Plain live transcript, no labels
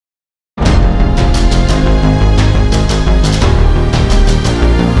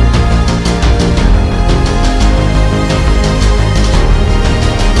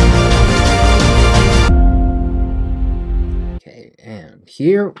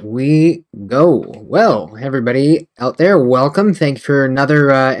here we go. Well, everybody out there, welcome. Thank you for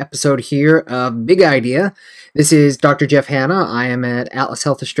another episode here of Big Idea. This is Dr. Jeff Hanna. I am at Atlas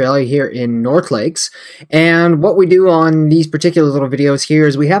Health Australia here in North Lakes. And what we do on these particular little videos here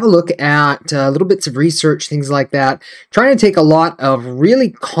is we have a look at little bits of research, things like that, trying to take a lot of really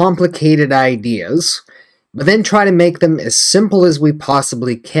complicated ideas, but then try to make them as simple as we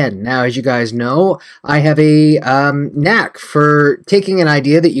possibly can. Now, as you guys know, I have a knack for taking an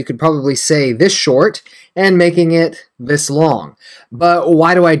idea that you could probably say this short and making it this long. But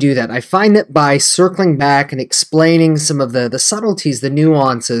why do I do that? I find that by circling back and explaining some of the subtleties, the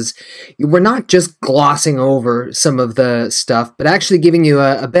nuances, we're not just glossing over some of the stuff, but actually giving you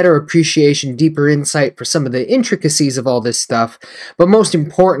a better appreciation, deeper insight for some of the intricacies of all this stuff. But most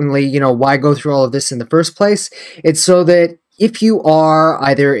importantly, you know, why go through all of this in the first place? It's so that if you are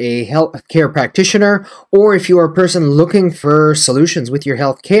either a healthcare practitioner or if you are a person looking for solutions with your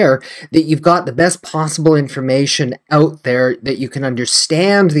healthcare, that you've got the best possible information out there, that you can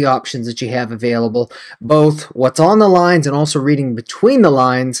understand the options that you have available, both what's on the lines and also reading between the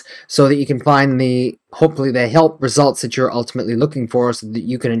lines, so that you can find hopefully the health results that you're ultimately looking for, so that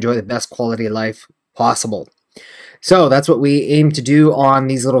you can enjoy the best quality of life possible. So that's what we aim to do on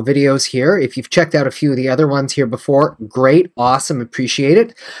these little videos here. If you've checked out a few of the other ones here before, great, awesome, appreciate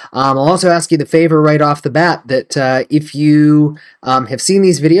it. I'll also ask you the favor right off the bat that if you have seen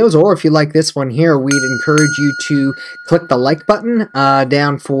these videos, or if you like this one here, we'd encourage you to click the like button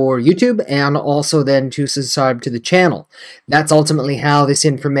down for YouTube, and also then to subscribe to the channel. That's ultimately how this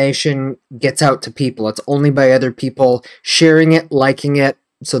information gets out to people. It's only by other people sharing it, liking it,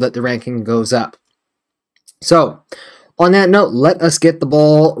 so that the ranking goes up. So, on that note, let us get the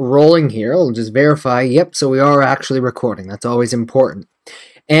ball rolling here. I'll just verify, yep, so we are actually recording. That's always important.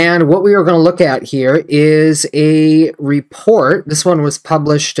 And what we are going to look at here is a report. This one was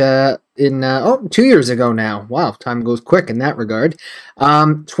published in 2 years ago now. Wow, time goes quick in that regard.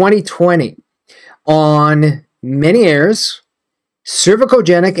 2020, on Meniere's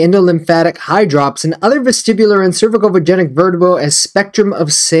cervicogenic endolymphatic high drops and other vestibular and cervicogenic vertigo as spectrum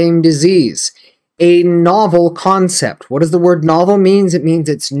of same disease. A novel concept. What does the word novel mean? It means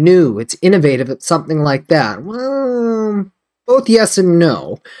it's new, it's innovative, it's something like that. Well, both yes and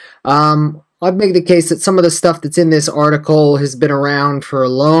no. I'd make the case that some of the stuff that's in this article has been around for a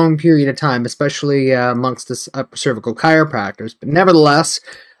long period of time, especially amongst the cervical chiropractors. But nevertheless,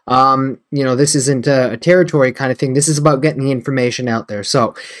 you know, this isn't a territory kind of thing. This is about getting the information out there.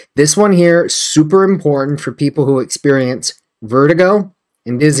 So this one here, super important for people who experience vertigo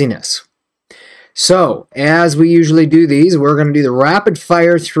and dizziness. So, as we usually do these, we're going to do the rapid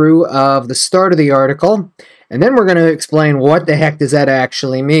fire through of the start of the article, and then we're going to explain what the heck does that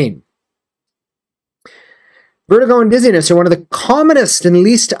actually mean. Vertigo and dizziness are one of the commonest and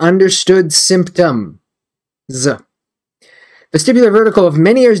least understood symptoms. Vestibular vertigo of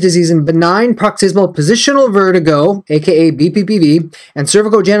Meniere's disease and benign paroxysmal positional vertigo, aka BPPV, and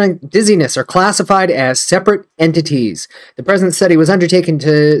cervicogenic dizziness are classified as separate entities. The present study was undertaken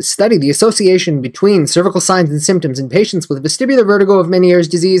to study the association between cervical signs and symptoms in patients with vestibular vertigo of Meniere's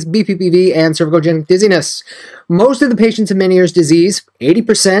disease, BPPV, and cervicogenic dizziness. Most of the patients in Meniere's disease,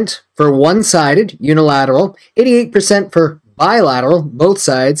 80% for one-sided, unilateral, 88% for bilateral, both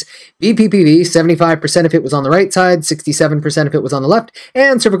sides, BPPV, 75% if it was on the right side, 67% if it was on the left,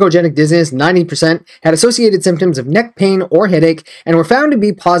 and cervicogenic dizziness, 90%, had associated symptoms of neck pain or headache and were found to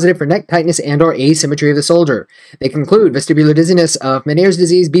be positive for neck tightness and or asymmetry of the shoulder. They conclude vestibular dizziness of Meniere's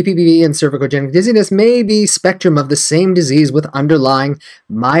disease, BPPV, and cervicogenic dizziness may be spectrum of the same disease with underlying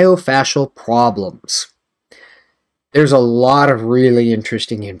myofascial problems. There's a lot of really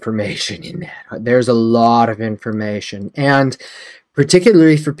interesting information in that. There's a lot of information. And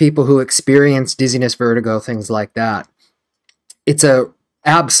particularly for people who experience dizziness, vertigo, things like that, it's a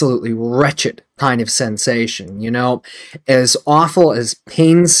absolutely wretched kind of sensation. You know, as awful as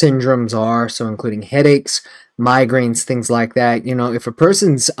pain syndromes are, so including headaches, migraines, things like that, you know, if a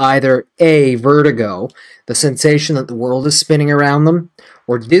person's either A, vertigo, the sensation that the world is spinning around them,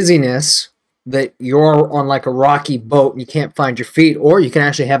 or dizziness, that you're on like a rocky boat and you can't find your feet, or you can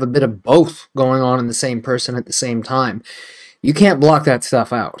actually have a bit of both going on in the same person at the same time. You can't block that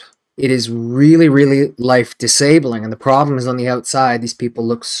stuff out. It is really, really life disabling, and the problem is on the outside, these people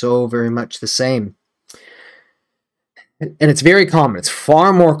look so very much the same. And it's very common. It's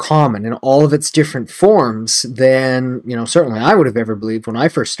far more common in all of its different forms than, you know, certainly I would have ever believed when I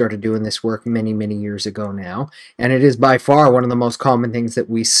first started doing this work many, many years ago now. And it is by far one of the most common things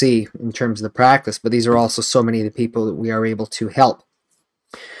that we see in terms of the practice. But these are also so many of the people that we are able to help.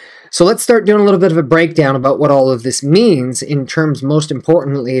 So let's start doing a little bit of a breakdown about what all of this means in terms, most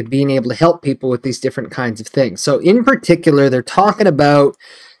importantly, of being able to help people with these different kinds of things. So in particular, they're talking about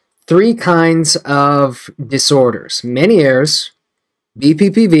three kinds of disorders: Meniere's,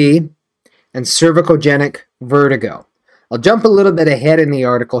 BPPV, and cervicogenic vertigo. I'll jump a little bit ahead in the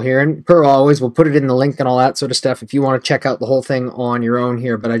article here, and per always, we'll put it in the link and all that sort of stuff if you want to check out the whole thing on your own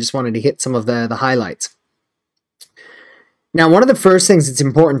here, but I just wanted to hit some of the highlights. Now, one of the first things that's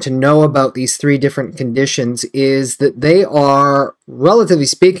important to know about these three different conditions is that they are, relatively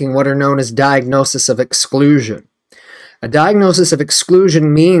speaking, what are known as diagnosis of exclusion. A diagnosis of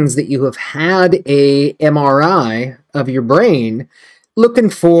exclusion means that you have had a MRI of your brain looking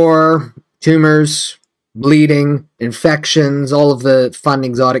for tumors, bleeding, infections, all of the fun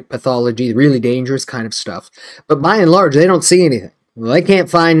exotic pathology, really dangerous kind of stuff. But by and large, they don't see anything. Well, they can't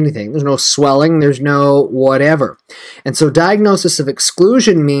find anything. There's no swelling, there's no whatever. And so diagnosis of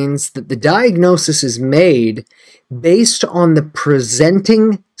exclusion means that the diagnosis is made based on the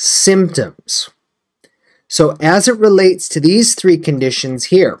presenting symptoms. So as it relates to these three conditions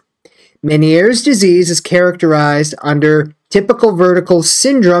here, Meniere's disease is characterized under typical vertical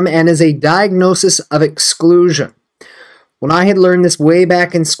syndrome and is a diagnosis of exclusion. When I had learned this way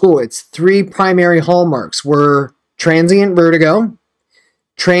back in school, its three primary hallmarks were transient vertigo,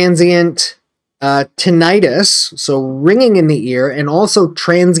 transient tinnitus, so ringing in the ear, and also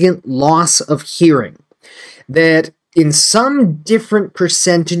transient loss of hearing. That in some different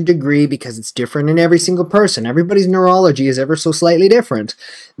percentage degree, because it's different in every single person, everybody's neurology is ever so slightly different,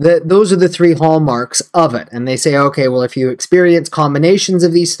 those are the three hallmarks of it. And they say, okay, well, if you experience combinations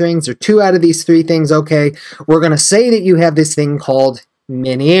of these things, or two out of these three things, okay, we're going to say that you have this thing called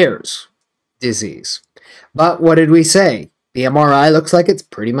Meniere's disease. But what did we say? The MRI looks like it's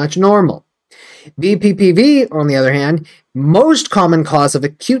pretty much normal. BPPV, on the other hand, most common cause of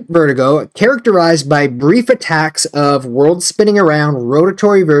acute vertigo, characterized by brief attacks of world spinning around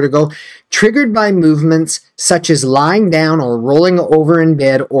rotatory vertigo triggered by movements such as lying down or rolling over in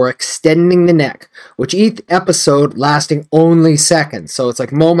bed or extending the neck, which each episode lasting only seconds. So it's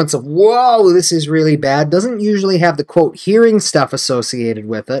like moments of, whoa, this is really bad. Doesn't usually have the, quote, hearing stuff associated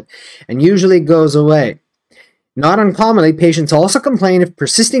with it, and usually goes away. Not uncommonly, patients also complain of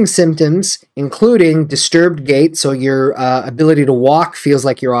persisting symptoms, including disturbed gait, so your ability to walk feels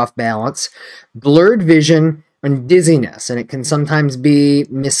like you're off balance, blurred vision, and dizziness, and it can sometimes be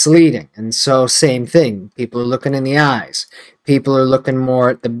misleading. And so, same thing. People are looking in the eyes. People are looking more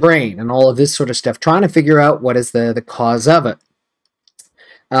at the brain, and all of this sort of stuff, trying to figure out what is the cause of it.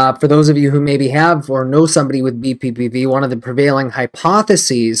 For those of you who maybe have or know somebody with BPPV, one of the prevailing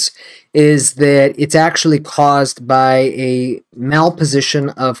hypotheses is that it's actually caused by a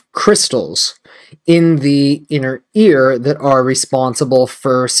malposition of crystals in the inner ear that are responsible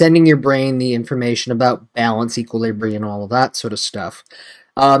for sending your brain the information about balance, equilibrium, all of that sort of stuff.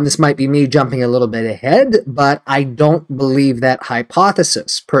 This might be me jumping a little bit ahead, but I don't believe that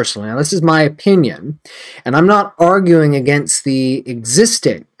hypothesis, personally. Now, this is my opinion, and I'm not arguing against the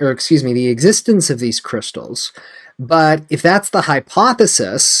existence of these crystals, but if that's the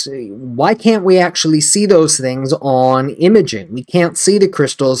hypothesis, why can't we actually see those things on imaging? We can't see the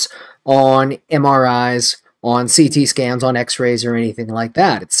crystals on MRIs, on CT scans, on x-rays, or anything like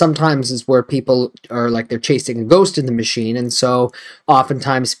that. It sometimes is where people are like they're chasing a ghost in the machine, and so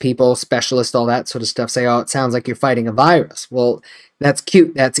oftentimes people, specialists, all that sort of stuff, say, oh, it sounds like you're fighting a virus. Well, that's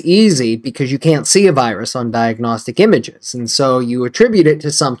cute, that's easy, because you can't see a virus on diagnostic images, and so you attribute it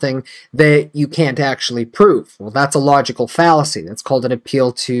to something that you can't actually prove. Well, that's a logical fallacy. That's called an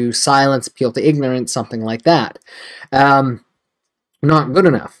appeal to silence, appeal to ignorance, something like that. Not good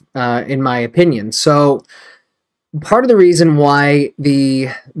enough, in my opinion. So part of the reason why the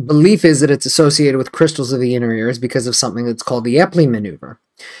belief is that it's associated with crystals of the inner ear is because of something that's called the Epley maneuver.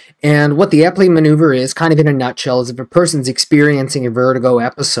 And what the Epley maneuver is, kind of in a nutshell, is if a person's experiencing a vertigo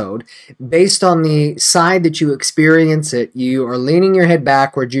episode, based on the side that you experience it, you are leaning your head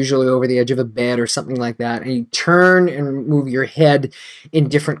backwards, usually over the edge of a bed or something like that, and you turn and move your head in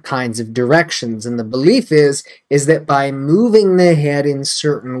different kinds of directions. And the belief is that by moving the head in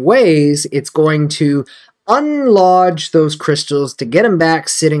certain ways, it's going to unlodge those crystals to get them back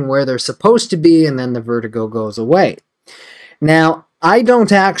sitting where they're supposed to be, and then the vertigo goes away. Now, I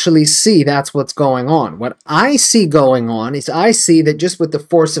don't actually see that's what's going on. What I see going on is I see that just with the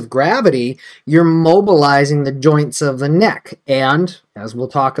force of gravity, you're mobilizing the joints of the neck. And, as we'll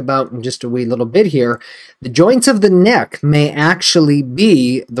talk about in just a wee little bit here, the joints of the neck may actually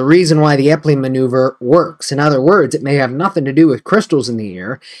be the reason why the Epley maneuver works. In other words, it may have nothing to do with crystals in the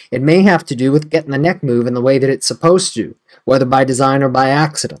ear. It may have to do with getting the neck moving the way that it's supposed to, whether by design or by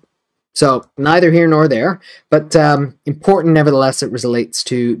accident. So neither here nor there, but important nevertheless, it relates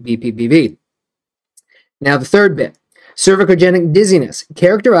to BPPV. Now the third bit, cervicogenic dizziness,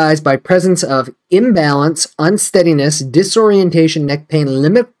 characterized by presence of imbalance, unsteadiness, disorientation, neck pain,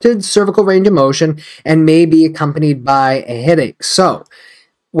 limited cervical range of motion, and may be accompanied by a headache. So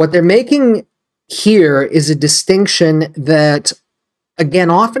what they're making here is a distinction that, again,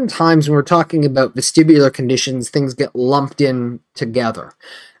 oftentimes when we're talking about vestibular conditions, things get lumped in together.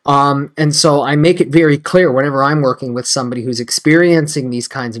 And so I make it very clear whenever I'm working with somebody who's experiencing these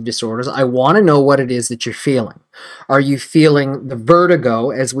kinds of disorders, I want to know what it is that you're feeling. Are you feeling the vertigo,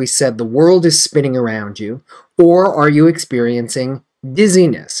 as we said, the world is spinning around you, or are you experiencing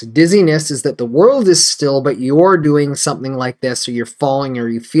dizziness? Dizziness is that the world is still, but you're doing something like this, or you're falling, or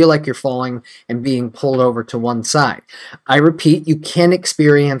you feel like you're falling and being pulled over to one side. I repeat, you can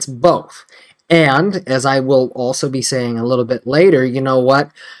experience both. And as I will also be saying a little bit later, you know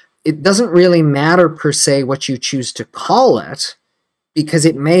what? It doesn't really matter per se what you choose to call it, because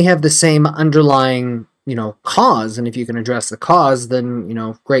it may have the same underlying, cause. And if you can address the cause, then,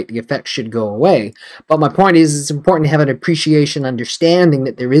 great, the effect should go away. But my point is, it's important to have an appreciation, understanding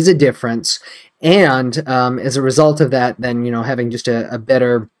that there is a difference. And as a result of that, then, having just a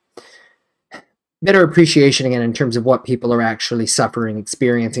better appreciation again in terms of what people are actually suffering,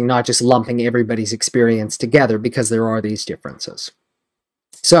 experiencing, not just lumping everybody's experience together, because there are these differences.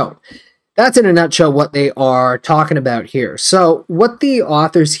 So that's in a nutshell what they are talking about here. So what the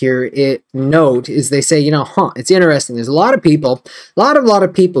authors here note is they say, it's interesting. There's a lot of people, a lot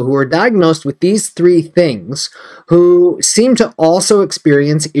of people who are diagnosed with these three things who seem to also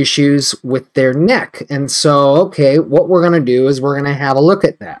experience issues with their neck. And so, okay, what we're going to do is we're going to have a look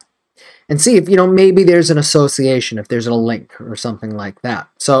at that and see if, maybe there's an association, if there's a link or something like that.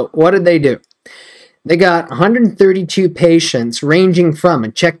 So what did they do? They got 132 patients ranging from,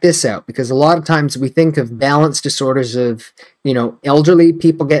 and check this out, because a lot of times we think of balance disorders of, elderly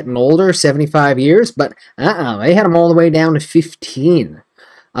people getting older, 75 years, but they had them all the way down to 15.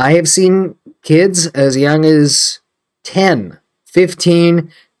 I have seen kids as young as 10,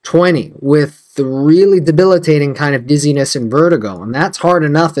 15, 20 with the really debilitating kind of dizziness and vertigo, and that's hard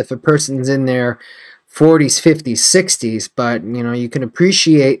enough if a person's in their 40s, 50s, 60s, but, you can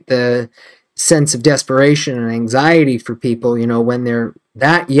appreciate the sense of desperation and anxiety for people, when they're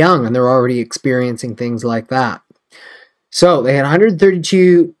that young and they're already experiencing things like that. So they had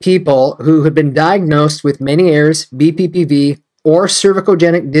 132 people who had been diagnosed with Meniere's, BPPV, or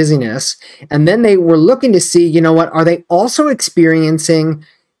cervicogenic dizziness, and then they were looking to see, are they also experiencing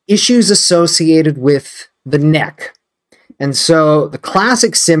issues associated with the neck? And so the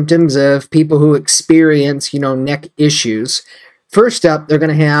classic symptoms of people who experience, neck issues, first up, they're going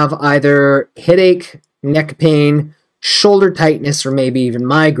to have either headache, neck pain, shoulder tightness, or maybe even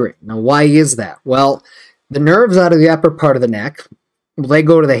migraine. Now, why is that? Well, the nerves out of the upper part of the neck, they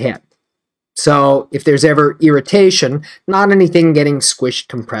go to the head. So if there's ever irritation, not anything getting squished,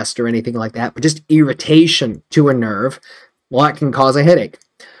 compressed, or anything like that, but just irritation to a nerve, well, that can cause a headache.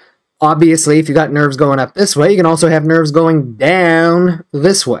 Obviously, if you've got nerves going up this way, you can also have nerves going down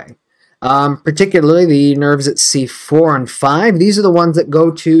this way. Particularly the nerves at C4 and 5, these are the ones that go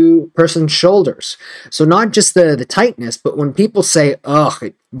to person's shoulders. So not just the tightness, but when people say,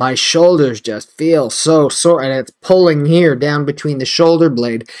 ugh, my shoulders just feel so sore, and it's pulling here down between the shoulder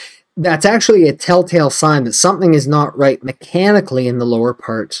blade, that's actually a telltale sign that something is not right mechanically in the lower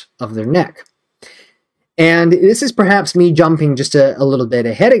part of their neck. And this is perhaps me jumping just a little bit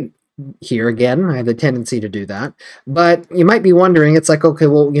ahead here again. I have the tendency to do that. But you might be wondering, it's like, okay,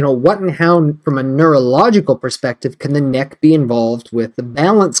 well, what and how, from a neurological perspective, can the neck be involved with the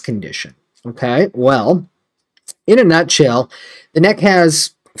balance condition? Okay, well, in a nutshell, the neck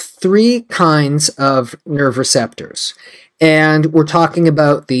has three kinds of nerve receptors. And we're talking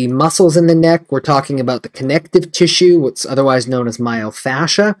about the muscles in the neck. We're talking about the connective tissue, what's otherwise known as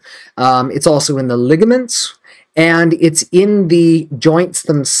myofascia. It's also in the ligaments. And it's in the joints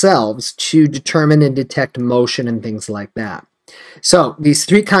themselves to determine and detect motion and things like that. So these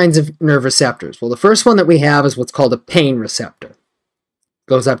three kinds of nerve receptors. Well, the first one that we have is what's called a pain receptor.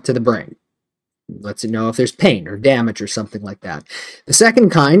 Goes up to the brain. Lets you know if there's pain or damage or something like that. The second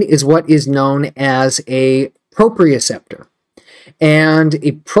kind is what is known as a proprioceptor. And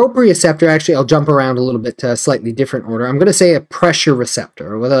a proprioceptor, actually, I'll jump around a little bit to a slightly different order. I'm going to say a pressure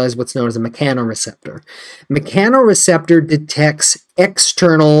receptor, or otherwise what's known as a mechanoreceptor. Mechanoreceptor detects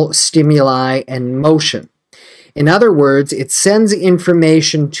external stimuli and motion. In other words, it sends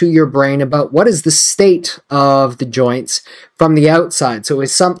information to your brain about what is the state of the joints from the outside. So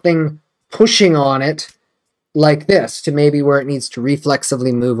is something pushing on it like this to maybe where it needs to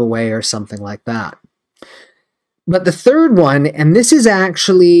reflexively move away or something like that. But the third one, and this is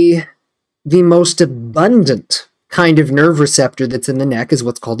actually the most abundant kind of nerve receptor that's in the neck, is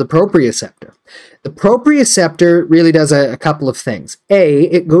what's called the proprioceptor. The proprioceptor really does a couple of things. A,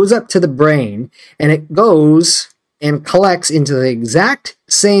 it goes up to the brain, and it goes and collects into the exact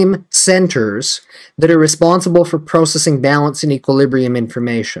same centers that are responsible for processing balance and equilibrium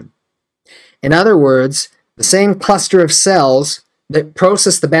information. In other words, the same cluster of cells that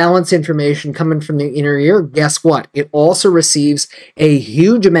process the balance information coming from the inner ear, guess what? It also receives a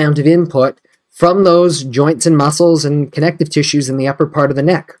huge amount of input from those joints and muscles and connective tissues in the upper part of the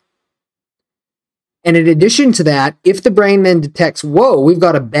neck. And in addition to that, if the brain then detects, whoa, we've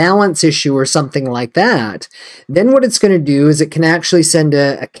got a balance issue or something like that, then what it's going to do is it can actually send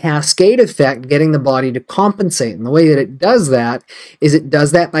a cascade effect, getting the body to compensate. And the way that it does that is it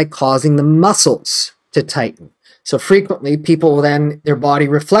does that by causing the muscles to tighten. So frequently, people will then, their body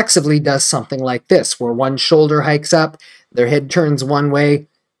reflexively does something like this, where one shoulder hikes up, their head turns one way,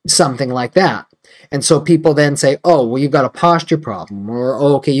 something like that. And so people then say, oh, well, you've got a posture problem, or,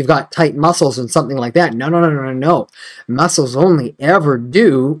 oh, okay, you've got tight muscles and something like that. No, no, no, no, no, no. Muscles only ever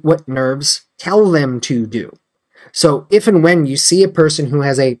do what nerves tell them to do. So if and when you see a person who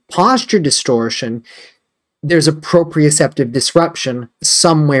has a posture distortion, there's a proprioceptive disruption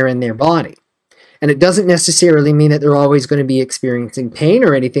somewhere in their body. And it doesn't necessarily mean that they're always going to be experiencing pain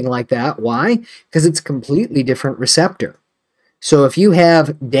or anything like that. Why? Because it's a completely different receptor. So if you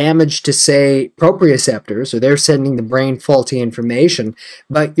have damage to, say, proprioceptors, or they're sending the brain faulty information,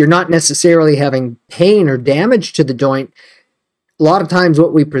 but you're not necessarily having pain or damage to the joint, a lot of times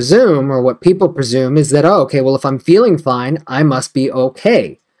what we presume, or what people presume, is that, oh, okay, well, if I'm feeling fine, I must be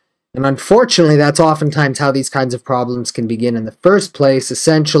okay. And unfortunately, that's oftentimes how these kinds of problems can begin in the first place.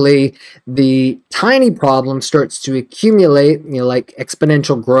 Essentially, the tiny problem starts to accumulate, like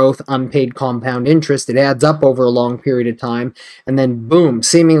exponential growth, unpaid compound interest. It adds up over a long period of time, and then boom,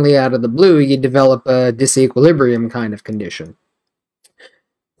 seemingly out of the blue, you develop a disequilibrium kind of condition.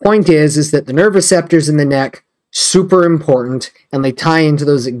 Point is that the nerve receptors in the neck, super important, and they tie into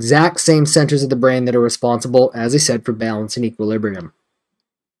those exact same centers of the brain that are responsible, as I said, for balance and equilibrium.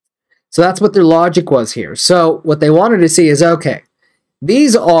 So that's what their logic was here. So what they wanted to see is, okay,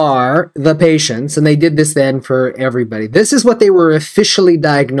 these are the patients, and they did this then for everybody. This is what they were officially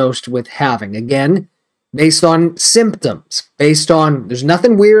diagnosed with having. Again, based on symptoms, based on, there's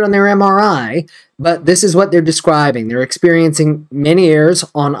nothing weird on their MRI, but this is what they're describing. They're experiencing Meniere's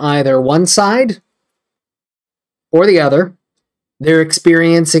on either one side or the other. They're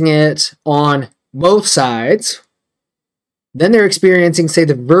experiencing it on both sides. Then they're experiencing, say,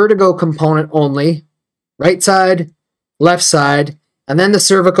 the vertigo component only, right side, left side, and then the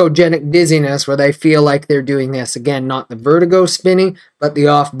cervicogenic dizziness, where they feel like they're doing this. Again, not the vertigo spinning, but the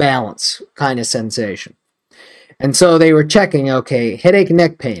off-balance kind of sensation. And so they were checking, okay, headache,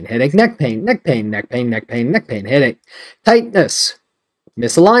 neck pain, headache, neck pain, neck pain, neck pain, neck pain, neck pain, headache, tightness,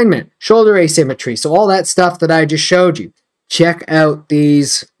 misalignment, shoulder asymmetry. So all that stuff that I just showed you. Check out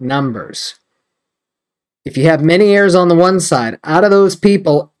these numbers. If you have Meniere's on the one side, out of those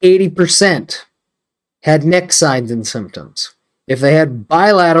people, 80% had neck signs and symptoms. If they had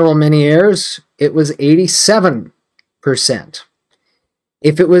bilateral Meniere's, it was 87%.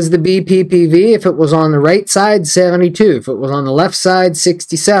 If it was the BPPV, if it was on the right side, 72. If it was on the left side,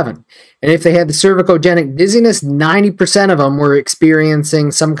 67. And if they had the cervicogenic dizziness, 90% of them were experiencing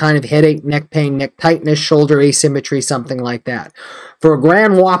some kind of headache, neck pain, neck tightness, shoulder asymmetry, something like that. For a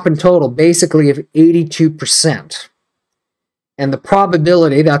grand whopping total, basically, of 82%. And the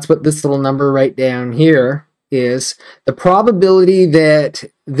probability, that's what this little number right down here is, the probability that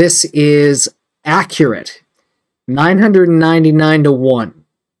this is accurate, 999 to 1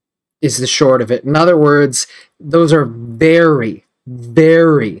 is the short of it. In other words, those are very,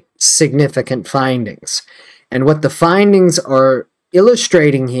 very significant findings. And what the findings are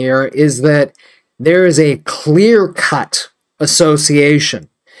illustrating here is that there is a clear-cut association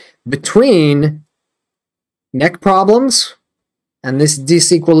between neck problems and this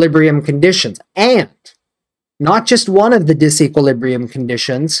disequilibrium conditions. And not just one of the disequilibrium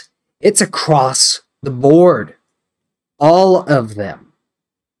conditions, it's across the board. All of them.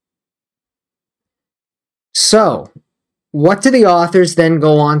 So, what do the authors then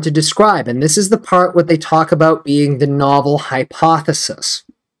go on to describe? And this is the part what they talk about being the novel hypothesis.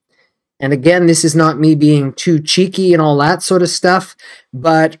 And again, this is not me being too cheeky and all that sort of stuff,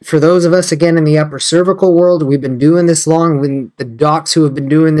 but for those of us, again, in the upper cervical world, we've been doing this long, when the docs who have been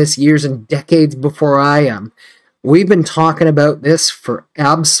doing this years and decades before I am, we've been talking about this for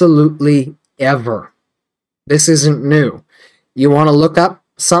absolutely ever. This isn't new. You want to look up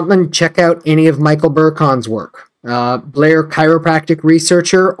something, check out any of Michael Burkon's work. Blair, chiropractic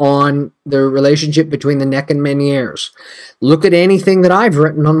researcher on the relationship between the neck and Meniere's. Look at anything that I've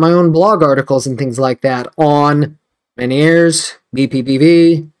written on my own blog articles and things like that on Meniere's,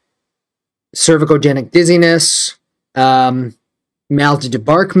 BPPV, cervicogenic dizziness,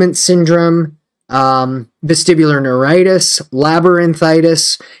 maldebarkment syndrome, vestibular neuritis,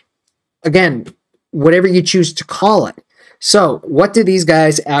 labyrinthitis, again, whatever you choose to call it. So what do these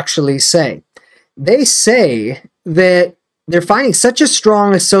guys actually say? They say that they're finding such a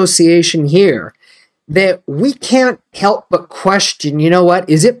strong association here that we can't help but question, you know what,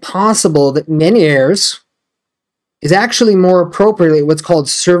 is it possible that Meniere's is actually more appropriately what's called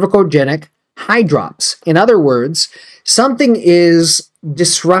cervicogenic hydrops? In other words, something is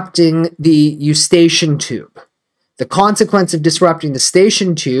disrupting the eustachian tube. The consequence of disrupting the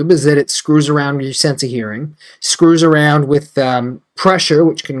eustachian tube is that it screws around with your sense of hearing, screws around with pressure,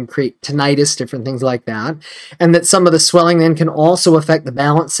 which can create tinnitus, different things like that, and that some of the swelling then can also affect the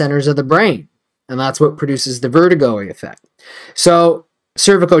balance centers of the brain, and that's what produces the vertigo effect. So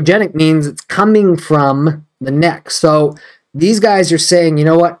cervicogenic means it's coming from the neck. So these guys are saying, you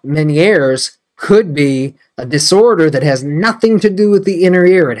know what, Meniere's could be a disorder that has nothing to do with the inner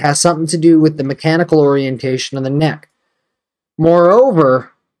ear. It has something to do with the mechanical orientation of the neck.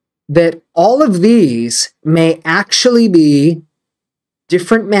 Moreover, that all of these may actually be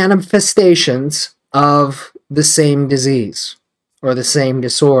different manifestations of the same disease or the same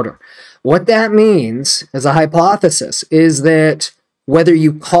disorder. What that means, as a hypothesis, is that whether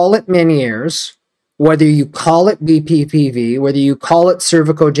you call it Meniere's, whether you call it BPPV, whether you call it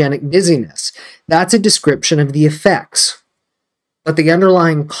cervicogenic dizziness, that's a description of the effects. But the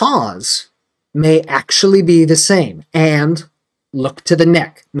underlying cause may actually be the same, and look to the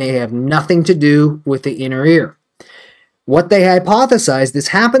neck, may have nothing to do with the inner ear. What they hypothesized, this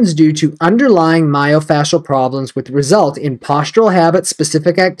happens due to underlying myofascial problems which result in postural habits,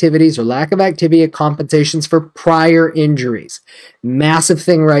 specific activities, or lack of activity compensations for prior injuries. Massive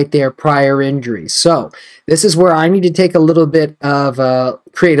thing right there, prior injuries. So this is where I need to take a little bit of a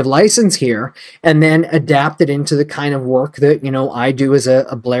creative license here and then adapt it into the kind of work that, you know, I do as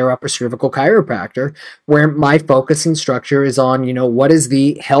a Blair upper cervical chiropractor, where my focus and structure is on, you know, what is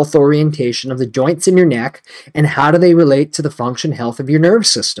the health orientation of the joints in your neck and how do they relate to the function health of your nerve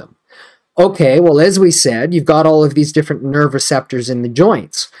system. Okay, well, as we said, you've got all of these different nerve receptors in the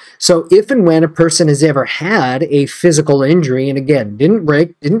joints. So if and when a person has ever had a physical injury, and again, didn't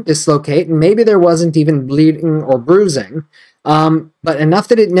break, didn't dislocate, and maybe there wasn't even bleeding or bruising, but enough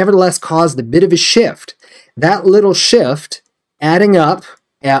that it nevertheless caused a bit of a shift, that little shift adding up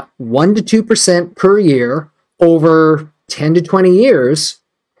at 1 to 2% per year over 10 to 20 years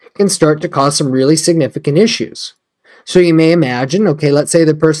can start to cause some really significant issues. So you may imagine, okay, let's say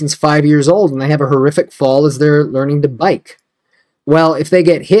the person's 5 years old and they have a horrific fall as they're learning to bike. Well, if they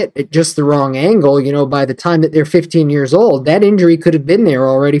get hit at just the wrong angle, you know, by the time that they're 15 years old, that injury could have been there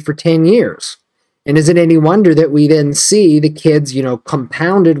already for 10 years. And is it any wonder that we then see the kids, you know,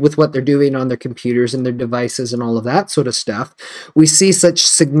 compounded with what they're doing on their computers and their devices and all of that sort of stuff, we see such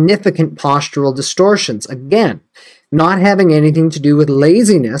significant postural distortions. Again, not having anything to do with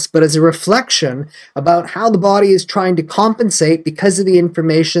laziness, but as a reflection about how the body is trying to compensate because of the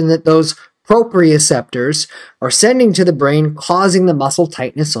information that those proprioceptors are sending to the brain, causing the muscle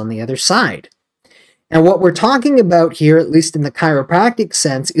tightness on the other side. And what we're talking about here, at least in the chiropractic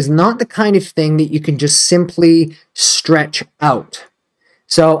sense, is not the kind of thing that you can just simply stretch out.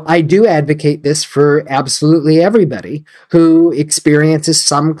 So I do advocate this for absolutely everybody who experiences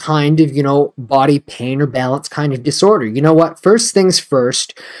some kind of, you know, body pain or balance kind of disorder. You know what? First things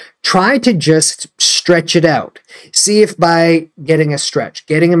first, try to just stretch it out. See if by getting a stretch,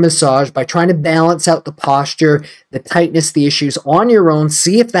 getting a massage, by trying to balance out the posture, the tightness, the issues on your own,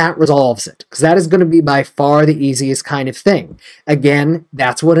 see if that resolves it, because that is going to be by far the easiest kind of thing. Again,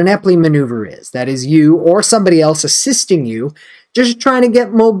 that's what an Epley maneuver is. That is you or somebody else assisting you, just trying to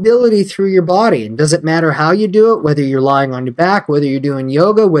get mobility through your body. And doesn't matter how you do it, whether you're lying on your back, whether you're doing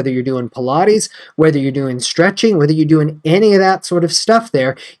yoga, whether you're doing Pilates, whether you're doing stretching, whether you're doing any of that sort of stuff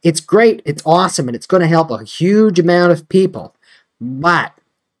there, it's great, it's awesome, and it's going to help a huge amount of people. But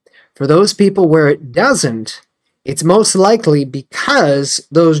for those people where it doesn't, it's most likely because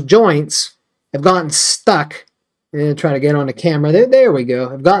those joints have gotten stuck. I'm going to try to get on the camera. There we go.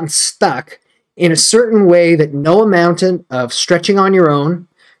 Have gotten stuck in a certain way that no amount of stretching on your own,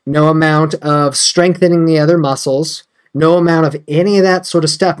 no amount of strengthening the other muscles, no amount of any of that sort of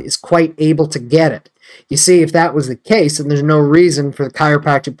stuff is quite able to get it. You see, if that was the case, then there's no reason for the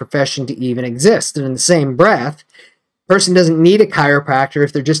chiropractic profession to even exist. And in the same breath, person doesn't need a chiropractor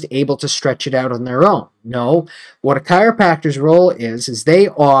if they're just able to stretch it out on their own. No, what a chiropractor's role is they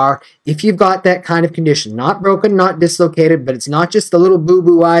are, if you've got that kind of condition, not broken, not dislocated, but it's not just a little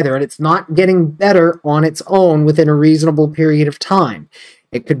boo-boo either, and it's not getting better on its own within a reasonable period of time.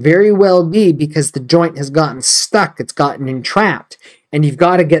 It could very well be because the joint has gotten stuck, it's gotten entrapped, and you've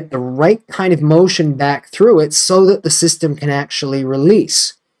got to get the right kind of motion back through it so that the system can actually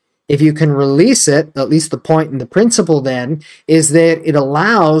release. If you can release it, at least the point and the principle then, is that it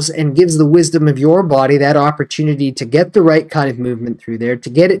allows and gives the wisdom of your body that opportunity to get the right kind of movement through there, to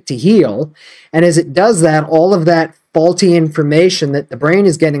get it to heal. And as it does that, all of that faulty information that the brain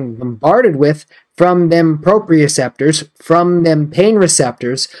is getting bombarded with from them proprioceptors, from them pain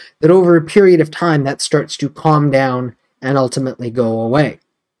receptors, that over a period of time that starts to calm down and ultimately go away.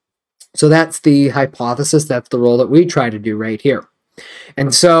 So that's the hypothesis, that's the role that we try to do right here.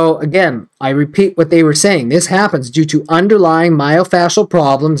 And so, again, I repeat what they were saying. This happens due to underlying myofascial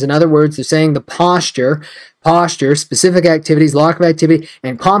problems. In other words, they're saying the posture, specific activities, lack of activity,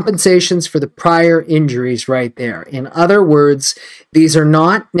 and compensations for the prior injuries right there. In other words, these are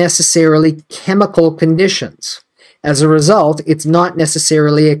not necessarily chemical conditions. As a result, it's not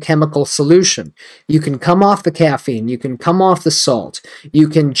necessarily a chemical solution. You can come off the caffeine, you can come off the salt, you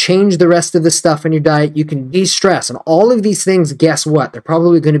can change the rest of the stuff in your diet, you can de-stress, and all of these things, guess what? They're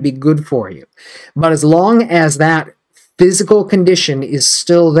probably going to be good for you. But as long as that physical condition is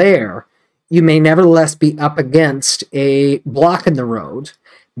still there, you may nevertheless be up against a block in the road.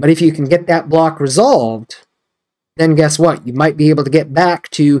 But if you can get that block resolved, then guess what? You might be able to get back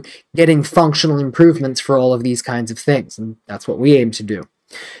to getting functional improvements for all of these kinds of things, and that's what we aim to do.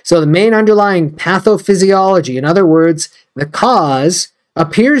 So the main underlying pathophysiology, in other words, the cause,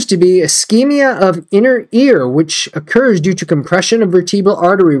 appears to be ischemia of inner ear, which occurs due to compression of vertebral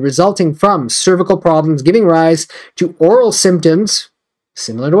artery resulting from cervical problems giving rise to oral symptoms,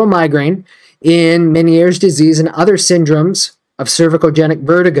 similar to a migraine, in Meniere's disease and other syndromes of cervicogenic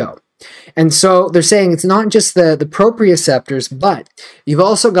vertigo. And so they're saying it's not just the proprioceptors, but you've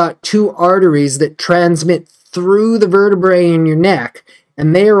also got two arteries that transmit through the vertebrae in your neck,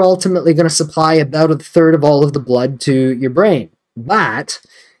 and they are ultimately going to supply about a third of all of the blood to your brain. But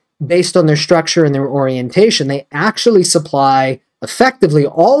based on their structure and their orientation, they actually supply effectively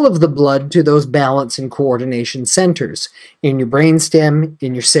all of the blood to those balance and coordination centers in your brainstem,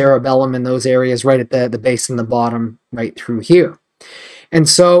 in your cerebellum, in those areas right at the base and the bottom, right through here. And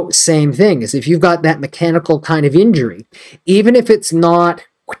so, same thing, is if you've got that mechanical kind of injury, even if it's not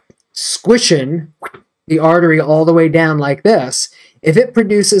squishing the artery all the way down like this, if it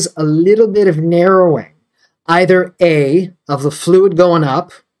produces a little bit of narrowing, either A, of the fluid going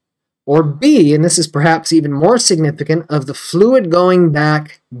up, or B, and this is perhaps even more significant, of the fluid going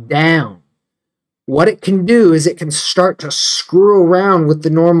back down, what it can do is it can start to screw around with the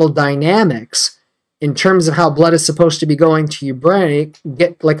normal dynamics in terms of how blood is supposed to be going to your brain,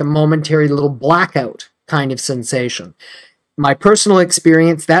 get like a momentary little blackout kind of sensation. My personal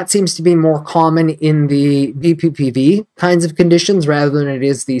experience, that seems to be more common in the BPPV kinds of conditions rather than it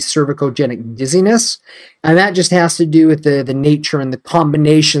is the cervicogenic dizziness. And that just has to do with the nature and the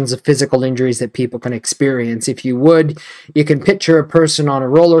combinations of physical injuries that people can experience. If you would, you can picture a person on a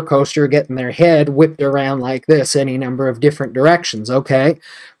roller coaster getting their head whipped around like this, any number of different directions, okay?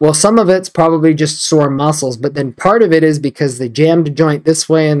 Well, some of it's probably just sore muscles, but then part of it is because they jammed a joint this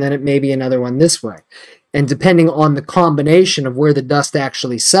way and then it may be another one this way. And depending on the combination of where the dust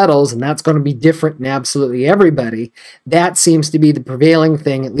actually settles, and that's going to be different in absolutely everybody, that seems to be the prevailing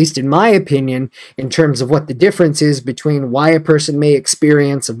thing, at least in my opinion, in terms of what the difference is between why a person may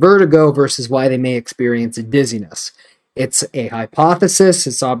experience a vertigo versus why they may experience a dizziness. It's a hypothesis,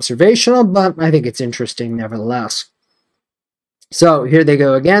 it's observational, but I think it's interesting nevertheless. So here they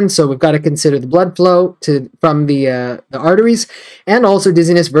go again. So we've got to consider the blood flow from the arteries, and also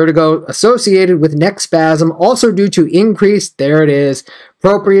dizziness, vertigo associated with neck spasm, also due to increased, there it is,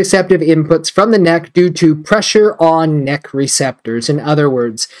 proprioceptive inputs from the neck due to pressure on neck receptors. In other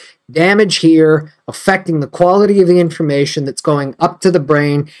words, damage here affecting the quality of the information that's going up to the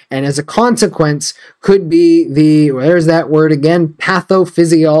brain, and as a consequence could be there's that word again,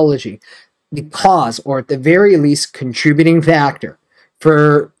 pathophysiology. The cause, or at the very least contributing factor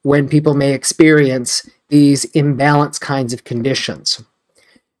for when people may experience these imbalance kinds of conditions.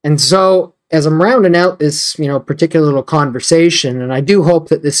 And so as I'm rounding out this particular little conversation, and I do hope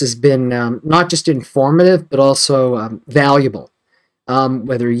that this has been not just informative but also valuable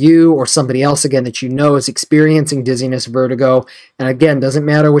whether you or somebody else, again, that you know is experiencing dizziness, vertigo, and again, doesn't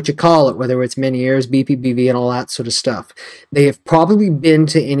matter what you call it, whether it's Meniere's, BPPV, and all that sort of stuff. They have probably been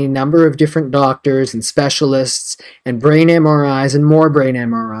to any number of different doctors and specialists and brain MRIs and more brain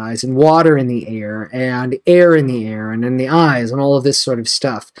MRIs and water in the air and air in the air and in the eyes and all of this sort of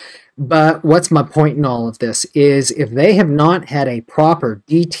stuff. But what's my point in all of this is if they have not had a proper,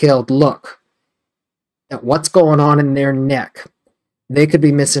 detailed look at what's going on in their neck, they could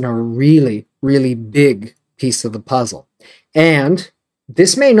be missing a really, really big piece of the puzzle. And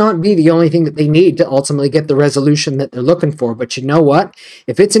this may not be the only thing that they need to ultimately get the resolution that they're looking for, but you know what?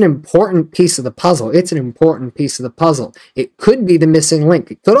 If it's an important piece of the puzzle, it's an important piece of the puzzle. It could be the missing link.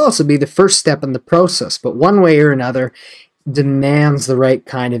 It could also be the first step in the process, but one way or another demands the right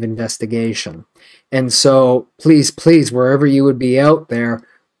kind of investigation. And so please, please, wherever you would be out there,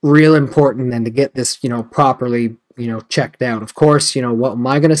 real important then to get this, properly, checked out. Of course, what am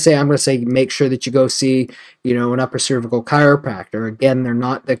I going to say? I'm going to say make sure that you go see, an upper cervical chiropractor. Again, they're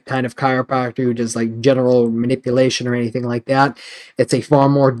not the kind of chiropractor who does like general manipulation or anything like that. It's a far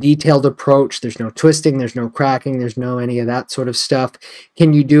more detailed approach. There's no twisting, there's no cracking, there's no any of that sort of stuff.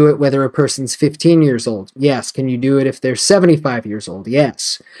 Can you do it whether a person's 15 years old? Yes. Can you do it if they're 75 years old?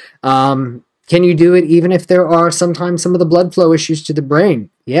 Yes. Can you do it even if there are sometimes some of the blood flow issues to the brain?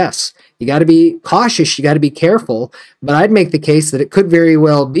 Yes. You got to be cautious. You got to be careful. But I'd make the case that it could very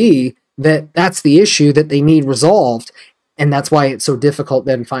well be that that's the issue that they need resolved. And that's why it's so difficult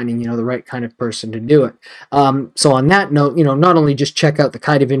then finding, the right kind of person to do it. So on that note, not only just check out the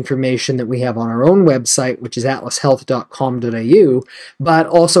kind of information that we have on our own website, which is atlashealth.com.au, but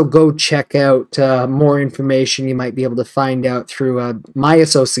also go check out more information you might be able to find out through my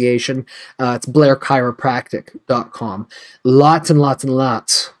association. It's blairchiropractic.com. Lots and lots and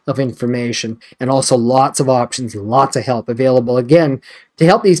lots of information and also lots of options, lots of help available, again, to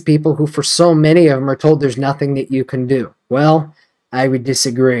help these people who for so many of them are told there's nothing that you can do. Well, I would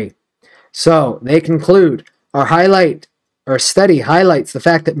disagree. So they conclude, our study highlights the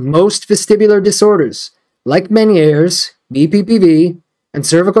fact that most vestibular disorders, like Meniere's, BPPV, and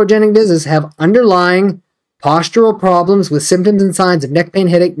cervicogenic dizziness have underlying postural problems with symptoms and signs of neck pain,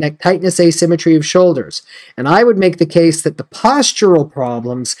 headache, neck tightness, asymmetry of shoulders. And I would make the case that the postural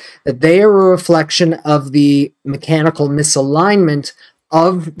problems, that they are a reflection of the mechanical misalignment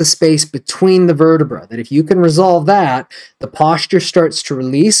of the space between the vertebra. That if you can resolve that, the posture starts to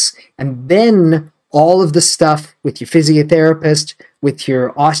release, and then all of the stuff with your physiotherapist, with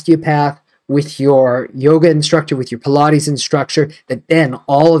your osteopath, with your yoga instructor, with your Pilates instructor, that then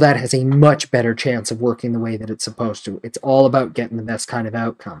all of that has a much better chance of working the way that it's supposed to. It's all about getting the best kind of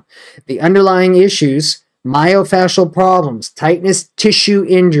outcome. The underlying issues, myofascial problems, tightness, tissue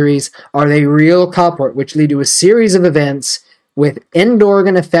injuries, are the real culprit, which lead to a series of events with end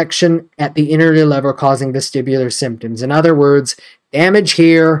organ affection at the inner ear level causing vestibular symptoms. In other words, damage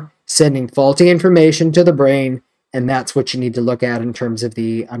here, sending faulty information to the brain, and that's what you need to look at in terms of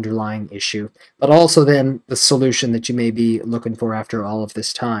the underlying issue, but also then the solution that you may be looking for after all of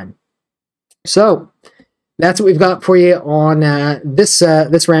this time. So that's what we've got for you on this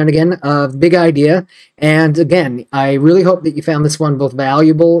round again of Big Idea. And again, I really hope that you found this one both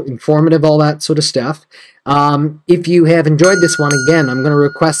valuable, informative, all that sort of stuff. If you have enjoyed this one, again, I'm going to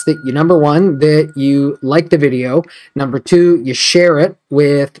request that you, number one, that you like the video. Number two, you share it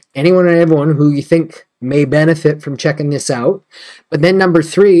with anyone and everyone who you think may benefit from checking this out. But then number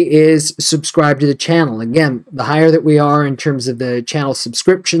three is subscribe to the channel. Again, the higher that we are in terms of the channel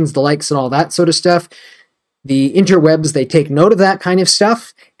subscriptions, the likes and all that sort of stuff, the interwebs, they take note of that kind of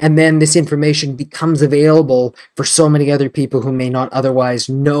stuff, and then this information becomes available for so many other people who may not otherwise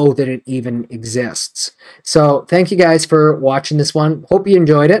know that it even exists. So thank you guys for watching this one. Hope you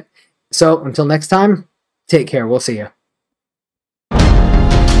enjoyed it. So until next time, take care. We'll see you.